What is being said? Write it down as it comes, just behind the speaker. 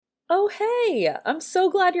Oh, hey! I'm so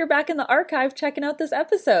glad you're back in the archive checking out this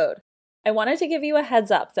episode. I wanted to give you a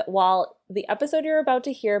heads up that while the episode you're about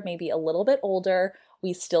to hear may be a little bit older,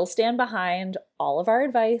 we still stand behind all of our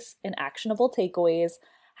advice and actionable takeaways.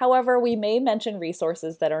 However, we may mention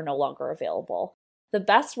resources that are no longer available. The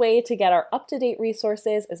best way to get our up-to-date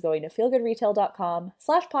resources is going to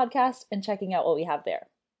feelgoodretail.com/podcast and checking out what we have there.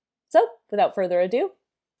 So, without further ado,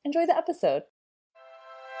 enjoy the episode.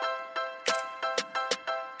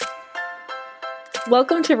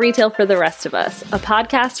 Welcome to Retail for the Rest of Us, a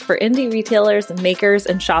podcast for indie retailers, makers,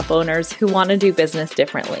 and shop owners who want to do business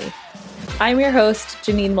differently. I'm your host,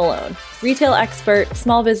 Janine Malone, retail expert,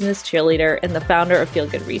 small business cheerleader, and the founder of Feel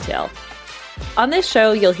Good Retail. On this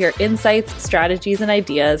show, you'll hear insights, strategies, and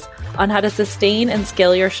ideas on how to sustain and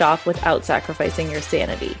scale your shop without sacrificing your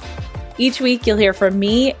sanity. Each week, you'll hear from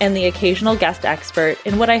me and the occasional guest expert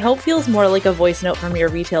in what I hope feels more like a voice note from your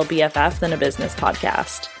retail BFF than a business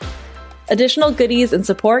podcast. Additional goodies and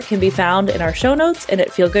support can be found in our show notes and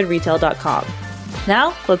at feelgoodretail.com.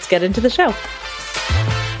 Now, let's get into the show.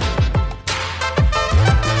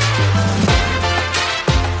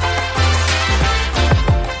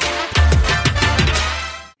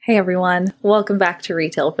 Hey everyone, welcome back to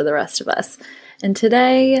Retail for the Rest of Us. And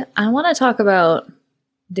today, I want to talk about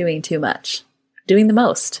doing too much, doing the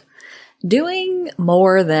most, doing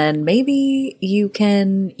more than maybe you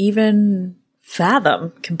can even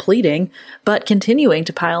fathom completing, but continuing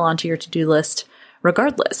to pile onto your to-do list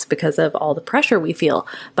regardless because of all the pressure we feel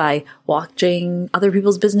by watching other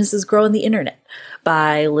people's businesses grow on the internet,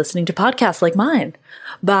 by listening to podcasts like mine,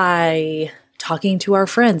 by talking to our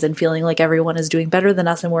friends and feeling like everyone is doing better than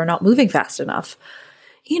us and we're not moving fast enough.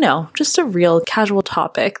 You know, just a real casual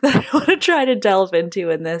topic that I want to try to delve into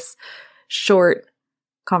in this short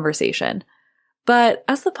conversation. But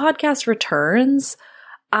as the podcast returns,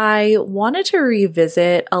 I wanted to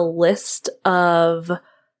revisit a list of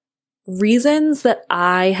reasons that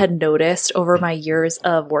I had noticed over my years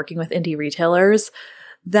of working with indie retailers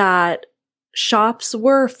that shops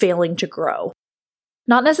were failing to grow.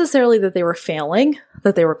 Not necessarily that they were failing,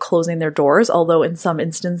 that they were closing their doors, although in some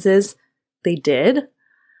instances they did,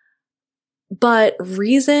 but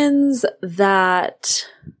reasons that,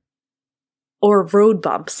 or road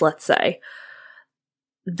bumps, let's say,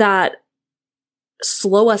 that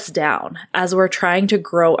slow us down as we're trying to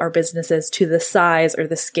grow our businesses to the size or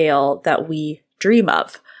the scale that we dream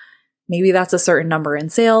of. Maybe that's a certain number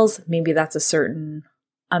in sales. Maybe that's a certain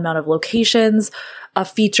amount of locations, a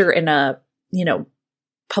feature in a,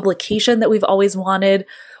 publication that we've always wanted.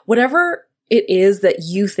 Whatever it is that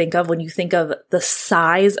you think of when you think of the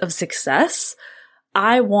size of success,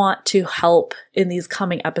 I want to help in these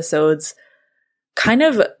coming episodes kind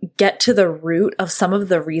of get to the root of some of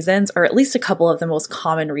the reasons, or at least a couple of the most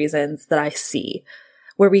common reasons that I see,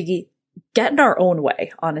 where we get in our own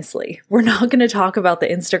way, honestly. We're not going to talk about the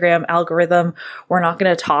Instagram algorithm. We're not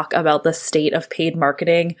going to talk about the state of paid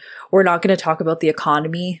marketing. We're not going to talk about the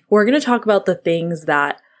economy. We're going to talk about the things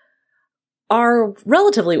that are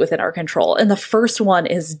relatively within our control. And the first one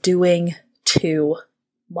is doing too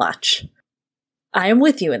much. I am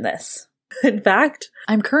with you in this. In fact,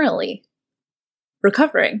 I'm currently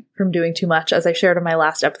recovering from doing too much, as I shared in my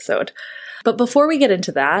last episode. But before we get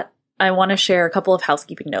into that, I want to share a couple of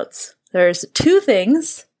housekeeping notes. There's two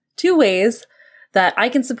ways that I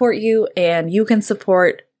can support you and you can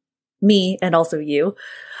support me and also you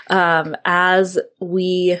as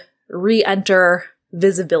we re-enter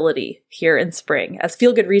visibility here in spring. As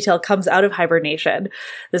Feel Good Retail comes out of hibernation,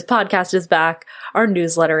 this podcast is back, our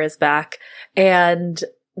newsletter is back, and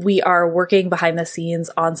we are working behind the scenes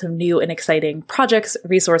on some new and exciting projects,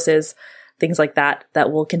 resources, things like that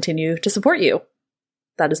will continue to support you.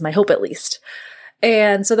 That is my hope, at least.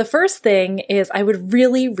 And so the first thing is I would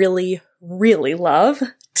really, really, really love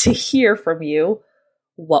to hear from you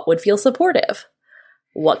what would feel supportive,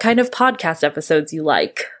 what kind of podcast episodes you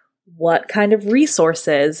like, what kind of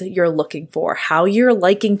resources you're looking for, how you're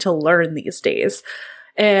liking to learn these days.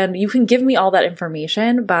 And you can give me all that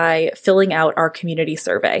information by filling out our community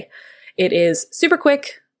survey. It is super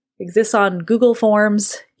quick, exists on Google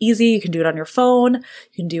Forms, easy. You can do it on your phone. You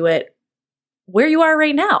can do it where you are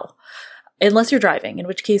right now, unless you're driving, in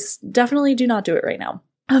which case definitely do not do it right now.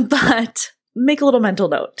 But make a little mental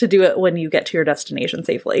note to do it when you get to your destination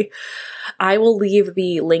safely. I will leave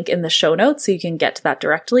the link in the show notes so you can get to that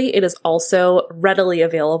directly. It is also readily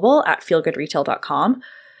available at feelgoodretail.com.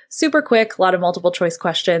 Super quick, a lot of multiple choice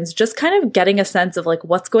questions, just kind of getting a sense of like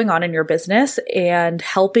what's going on in your business and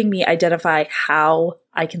helping me identify how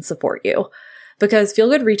I can support you. Because Feel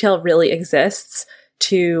Good Retail really exists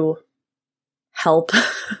to help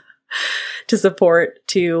to support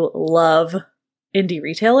to love indie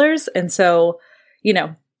retailers. And so,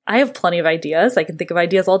 I have plenty of ideas. I can think of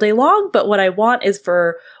ideas all day long, but what I want is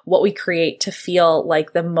for what we create to feel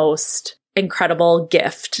like the most incredible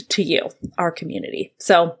gift to you, our community.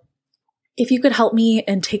 So if you could help me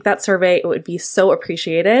and take that survey, it would be so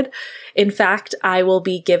appreciated. In fact, I will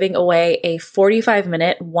be giving away a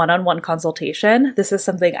 45-minute one-on-one consultation. This is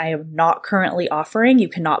something I am not currently offering. You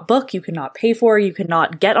cannot book, you cannot pay for, you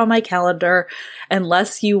cannot get on my calendar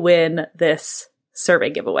unless you win this survey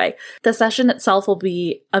giveaway. The session itself will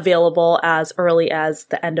be available as early as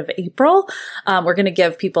the end of April. We're going to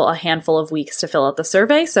give people a handful of weeks to fill out the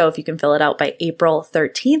survey. So if you can fill it out by April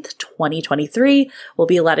 13th, 2023, we'll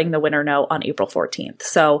be letting the winner know on April 14th.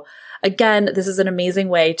 So again, this is an amazing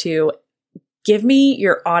way to give me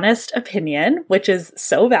your honest opinion, which is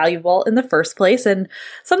so valuable in the first place, and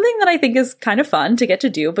something that I think is kind of fun to get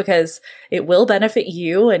to do because it will benefit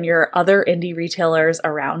you and your other indie retailers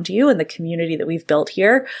around you and the community that we've built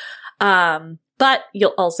here. But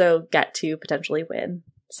you'll also get to potentially win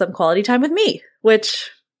some quality time with me,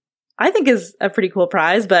 which I think is a pretty cool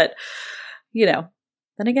prize. But,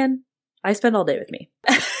 then again, I spend all day with me.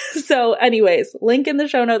 So anyways, link in the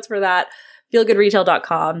show notes for that.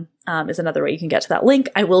 feelgoodretail.com is another way you can get to that link.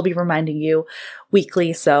 I will be reminding you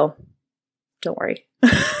weekly, so don't worry.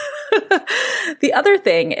 The other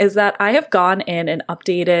thing is that I have gone in and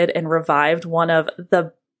updated and revived one of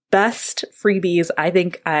the best freebies I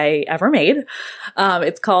think I ever made.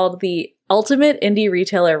 It's called the Ultimate Indie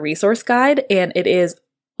Retailer Resource Guide, and it is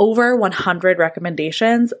over 100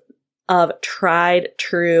 recommendations of tried,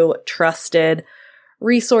 true, trusted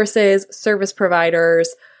resources, service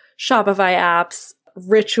providers, Shopify apps,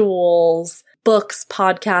 rituals, books,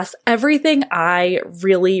 podcasts, everything I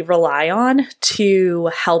really rely on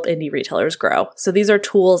to help indie retailers grow. So these are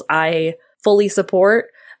tools I fully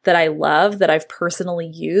support, that I love, that I've personally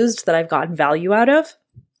used, that I've gotten value out of.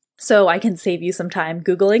 So I can save you some time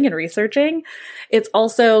Googling and researching. It's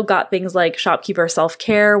also got things like shopkeeper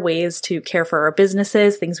self-care, ways to care for our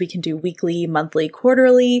businesses, things we can do weekly, monthly,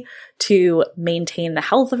 quarterly to maintain the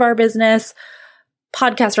health of our business,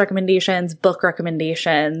 podcast recommendations, book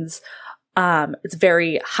recommendations. It's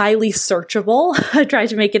very highly searchable. I try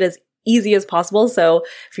to make it as easy as possible. So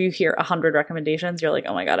if you hear 100 recommendations, you're like,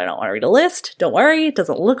 oh my God, I don't want to read a list. Don't worry. It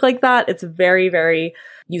doesn't look like that. It's very, very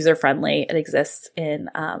user-friendly. It exists in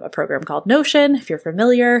a program called Notion. If you're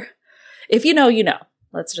familiar, if you know, you know.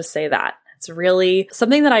 Let's just say that. It's really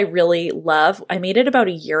something that I really love. I made it about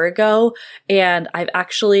a year ago and I've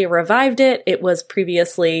actually revived it. It was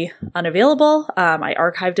previously unavailable. I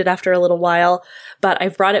archived it after a little while, but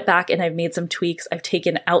I've brought it back and I've made some tweaks. I've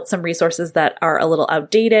taken out some resources that are a little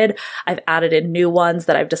outdated. I've added in new ones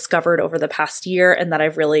that I've discovered over the past year and that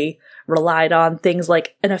I've really relied on. Things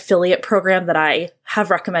like an affiliate program that I have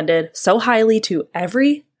recommended so highly to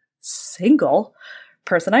every single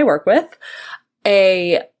person I work with.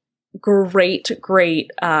 A great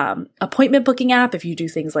appointment booking app if you do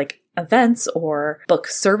things like events or book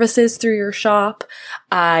services through your shop.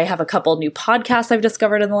 I have a couple new podcasts I've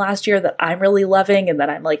discovered in the last year that I'm really loving and that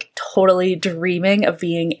I'm like totally dreaming of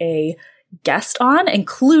being a guest on,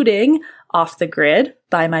 including Off the Grid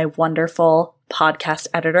by my wonderful podcast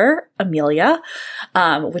editor, Amelia,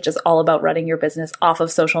 which is all about running your business off of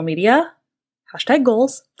social media.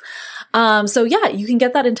 #goals. So yeah, you can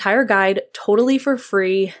get that entire guide totally for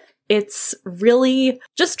free. It's really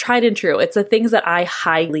just tried and true. It's the things that I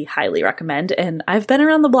highly, highly recommend. And I've been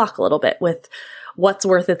around the block a little bit with what's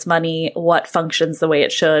worth its money, what functions the way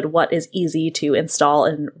it should, what is easy to install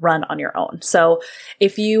and run on your own. So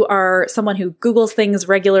if you are someone who Googles things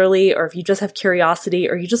regularly, or if you just have curiosity,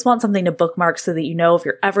 or you just want something to bookmark so that you know if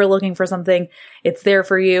you're ever looking for something, it's there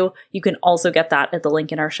for you. You can also get that at the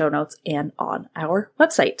link in our show notes and on our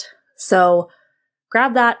website. So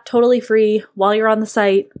grab that totally free while you're on the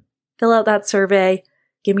site. Fill out that survey,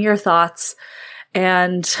 give me your thoughts,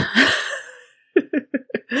 and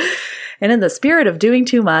in the spirit of doing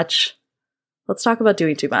too much, let's talk about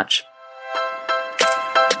doing too much.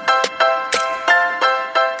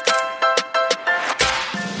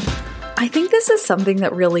 I think this is something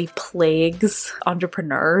that really plagues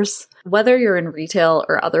entrepreneurs, whether you're in retail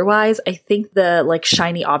or otherwise. I think the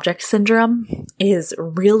shiny object syndrome is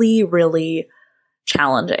really, really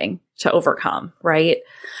challenging to overcome, right?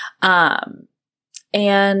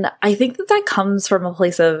 And I think that comes from a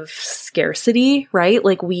place of scarcity, right?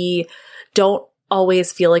 Like we don't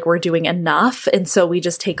always feel like we're doing enough. And so we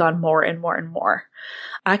just take on more and more and more.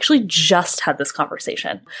 I actually just had this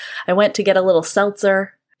conversation. I went to get a little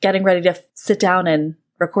seltzer, getting ready to sit down and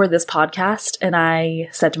record this podcast. And I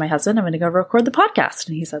said to my husband, I'm going to go record the podcast.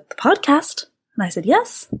 And he said, the podcast? And I said,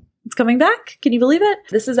 yes, it's coming back. Can you believe it?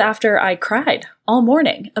 This is after I cried all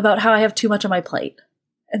morning about how I have too much on my plate.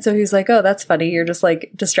 And so he's like, oh, that's funny. You're just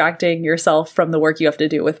like distracting yourself from the work you have to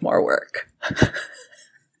do with more work.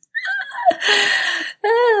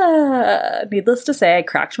 Needless to say, I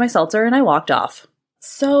cracked my seltzer and I walked off.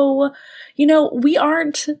 So, we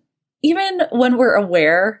aren't, even when we're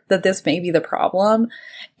aware that this may be the problem,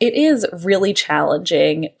 it is really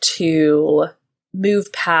challenging to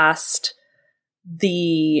move past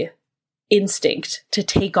the instinct to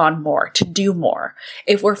take on more, to do more.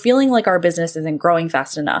 If we're feeling like our business isn't growing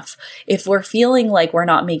fast enough, if we're feeling like we're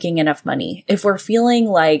not making enough money, if we're feeling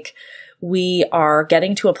like we are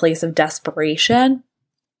getting to a place of desperation,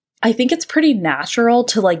 I think it's pretty natural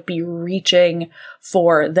to like be reaching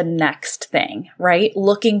for the next thing, right?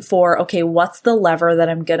 Looking for, okay, what's the lever that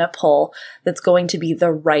I'm going to pull that's going to be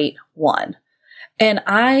the right one? And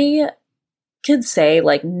I could say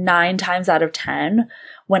like 9 times out of 10,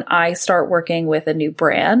 when I start working with a new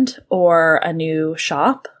brand or a new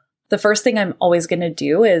shop, the first thing I'm always going to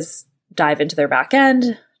do is dive into their back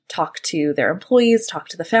end, talk to their employees, talk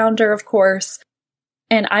to the founder, of course.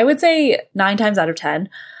 And I would say 9 times out of 10,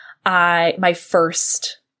 my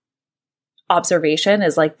first observation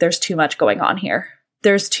is like, there's too much going on here.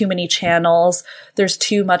 There's too many channels. There's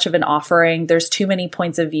too much of an offering. There's too many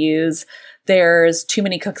points of views. There's too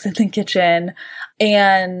many cooks in the kitchen.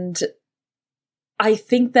 And I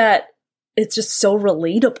think that it's just so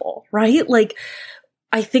relatable, right? Like,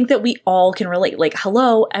 I think that we all can relate. Like,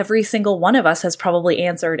 hello, every single one of us has probably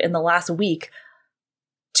answered in the last week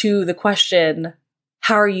to the question,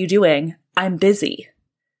 how are you doing? I'm busy.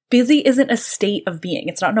 Busy isn't a state of being.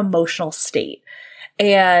 It's not an emotional state.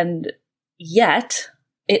 And yet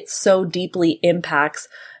it so deeply impacts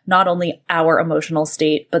not only our emotional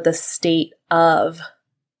state, but the state of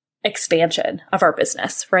expansion of our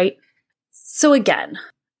business, right? So again,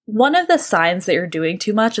 one of the signs that you're doing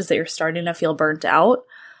too much is that you're starting to feel burnt out,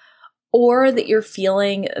 or that you're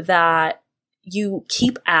feeling that you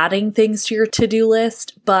keep adding things to your to-do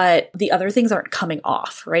list, but the other things aren't coming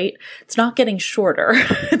off, right? It's not getting shorter.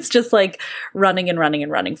 It's just like running and running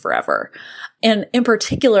and running forever. And in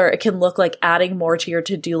particular, it can look like adding more to your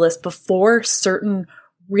to-do list before certain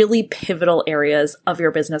really pivotal areas of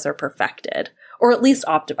your business are perfected, or at least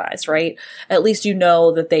optimized, right? At least you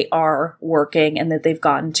know that they are working and that they've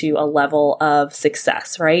gotten to a level of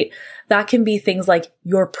success, right? That can be things like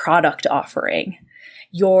your product offering,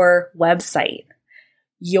 your website,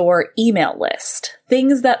 your email list,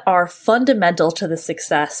 things that are fundamental to the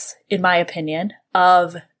success, in my opinion,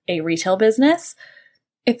 of a retail business.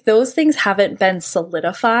 If those things haven't been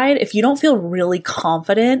solidified, if you don't feel really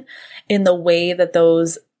confident in the way that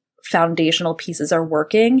those foundational pieces are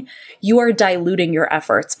working, you are diluting your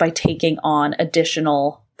efforts by taking on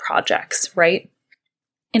additional projects, right?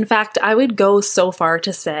 In fact, I would go so far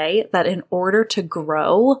to say that in order to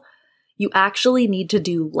grow, you actually need to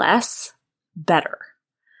do less better.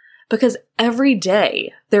 Because every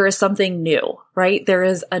day there is something new, right? There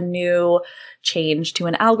is a new change to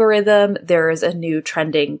an algorithm. There is a new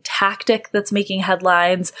trending tactic that's making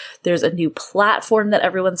headlines. There's a new platform that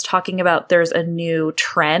everyone's talking about. There's a new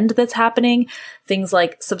trend that's happening. Things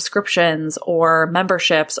like subscriptions or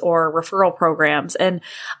memberships or referral programs. And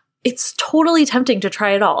it's totally tempting to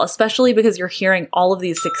try it all, especially because you're hearing all of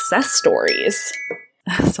these success stories.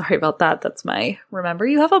 Sorry about that. That's my remember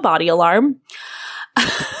you have a body alarm.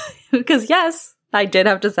 Because yes, I did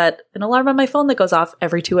have to set an alarm on my phone that goes off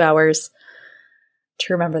every 2 hours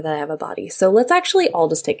to remember that I have a body. So let's actually all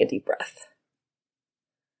just take a deep breath.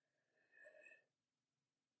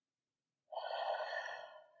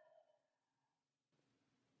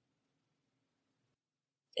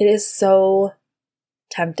 It is so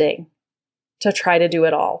tempting to try to do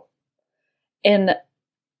it all. And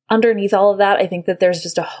underneath all of that, I think that there's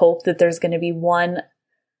just a hope that there's going to be one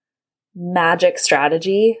magic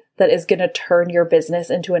strategy that is going to turn your business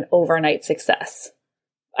into an overnight success.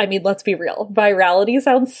 I mean, let's be real. Virality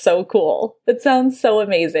sounds so cool. It sounds so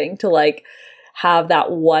amazing to like have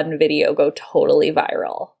that one video go totally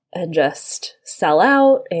viral and just sell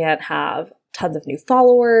out and have tons of new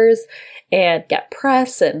followers and get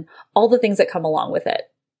press and all the things that come along with it.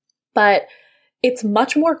 But it's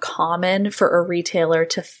much more common for a retailer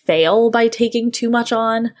to fail by taking too much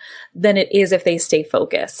on than it is if they stay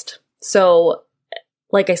focused. So,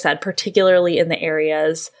 like I said, particularly in the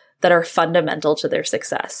areas that are fundamental to their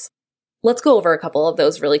success. Let's go over a couple of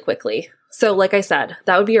those really quickly. So like I said,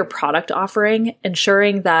 that would be your product offering,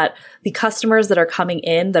 ensuring that the customers that are coming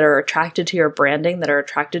in, that are attracted to your branding, that are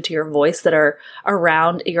attracted to your voice, that are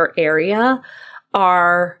around your area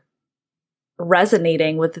are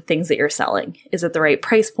resonating with the things that you're selling. Is it the right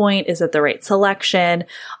price point? Is it the right selection?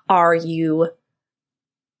 Are you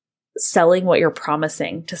selling what you're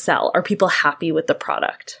promising to sell? Are people happy with the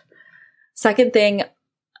product? Second thing,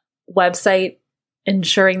 website,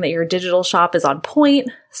 ensuring that your digital shop is on point,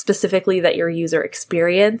 specifically that your user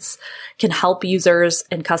experience can help users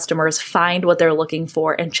and customers find what they're looking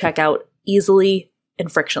for and check out easily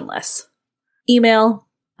and frictionless. Email,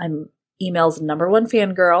 I'm email's number one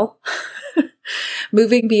fangirl.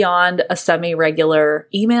 Moving beyond a semi-regular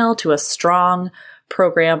email to a strong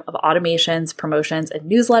program of automations, promotions, and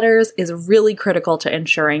newsletters is really critical to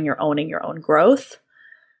ensuring you're owning your own growth.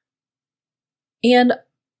 And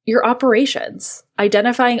your operations,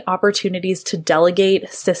 identifying opportunities to delegate,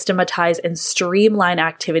 systematize, and streamline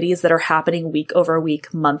activities that are happening week over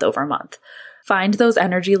week, month over month. Find those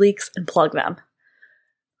energy leaks and plug them.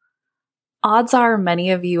 Odds are many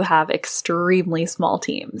of you have extremely small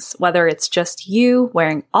teams, whether it's just you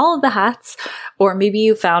wearing all of the hats, or maybe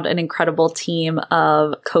you found an incredible team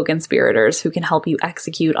of co-conspirators who can help you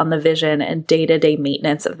execute on the vision and day-to-day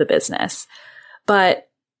maintenance of the business. But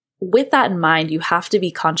with that in mind, you have to be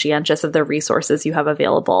conscientious of the resources you have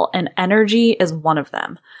available, and energy is one of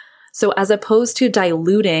them. So as opposed to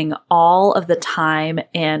diluting all of the time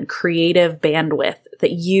and creative bandwidth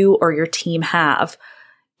that you or your team have,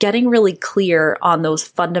 getting really clear on those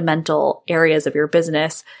fundamental areas of your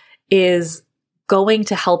business is going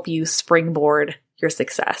to help you springboard your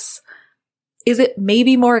success. Is it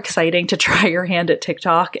maybe more exciting to try your hand at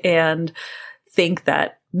TikTok and think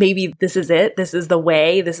that maybe this is it, this is the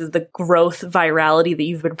way, this is the growth virality that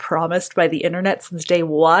you've been promised by the internet since day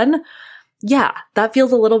one? Yeah, that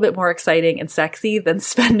feels a little bit more exciting and sexy than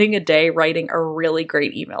spending a day writing a really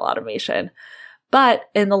great email automation. But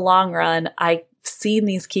in the long run, I've seen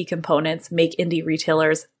these key components make indie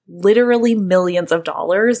retailers literally millions of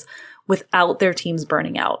dollars without their teams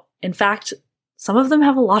burning out. In fact, some of them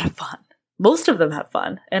have a lot of fun. Most of them have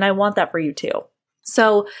fun, and I want that for you too.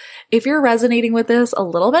 So if you're resonating with this a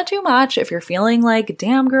little bit too much, if you're feeling like,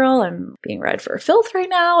 damn girl, I'm being read for filth right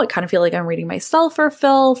now, I kind of feel like I'm reading myself for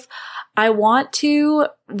filth, I want to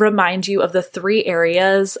remind you of the 3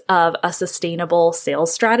 areas of a sustainable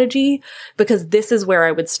sales strategy, because this is where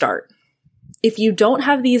I would start. If you don't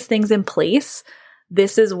have these things in place,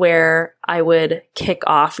 this is where I would kick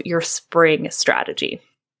off your spring strategy.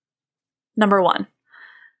 Number 1,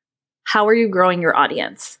 how are you growing your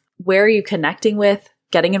audience? Where are you connecting with,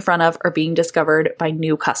 getting in front of, or being discovered by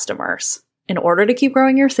new customers? In order to keep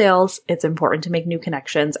growing your sales, it's important to make new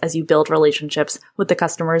connections as you build relationships with the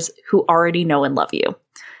customers who already know and love you.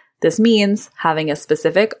 This means having a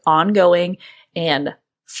specific, ongoing, and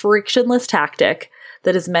frictionless tactic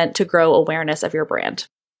that is meant to grow awareness of your brand.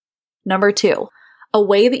 Number 2, a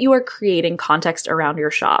way that you are creating context around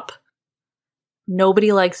your shop.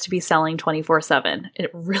 Nobody likes to be selling 24/7. It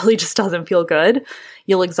really just doesn't feel good.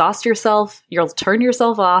 You'll exhaust yourself, you'll turn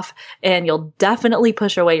yourself off, and you'll definitely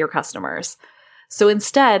push away your customers. So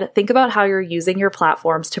instead, think about how you're using your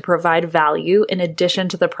platforms to provide value in addition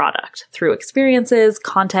to the product through experiences,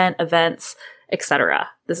 content, events, etc.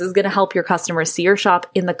 This is going to help your customers see your shop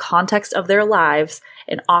in the context of their lives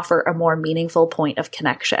and offer a more meaningful point of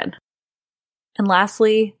connection. And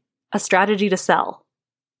lastly, a strategy to sell.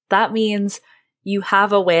 That means you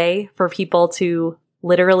have a way for people to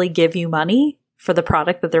literally give you money for the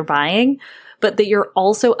product that they're buying, but that you're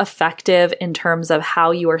also effective in terms of how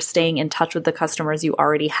you are staying in touch with the customers you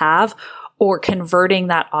already have or converting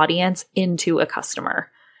that audience into a customer.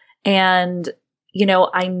 And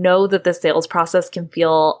I know that the sales process can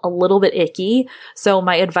feel a little bit icky. So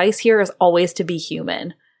my advice here is always to be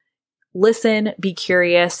human. Listen, be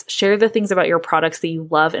curious, share the things about your products that you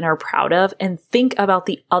love and are proud of, and think about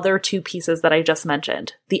the other 2 pieces that I just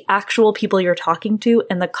mentioned, the actual people you're talking to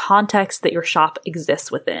and the context that your shop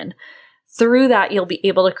exists within. Through that, you'll be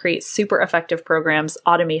able to create super effective programs,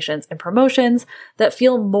 automations, and promotions that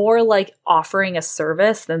feel more like offering a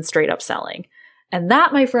service than straight up selling. And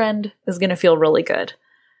that, my friend, is going to feel really good.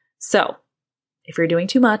 So if you're doing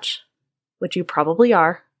too much, which you probably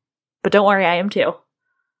are, but don't worry, I am too.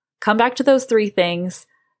 Come back to those 3 things.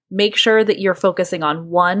 Make sure that you're focusing on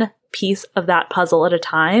one piece of that puzzle at a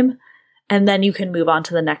time, and then you can move on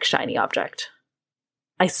to the next shiny object.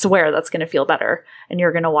 I swear that's going to feel better, and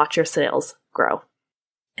you're going to watch your sales grow.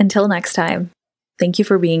 Until next time, thank you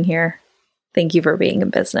for being here. Thank you for being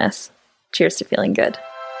in business. Cheers to feeling good.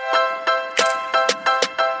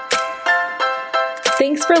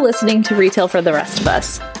 Thanks for listening to Retail for the Rest of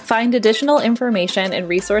Us. Find additional information and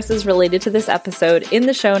resources related to this episode in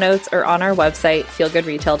the show notes or on our website,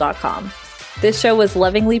 feelgoodretail.com. This show was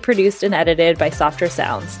lovingly produced and edited by Softer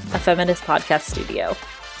Sounds, a feminist podcast studio.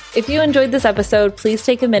 If you enjoyed this episode, please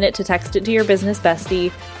take a minute to text it to your business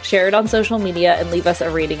bestie, share it on social media, and leave us a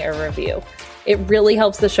rating or review. It really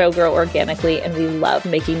helps the show grow organically, and we love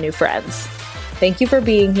making new friends. Thank you for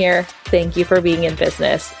being here. Thank you for being in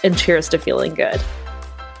business, and cheers to feeling good.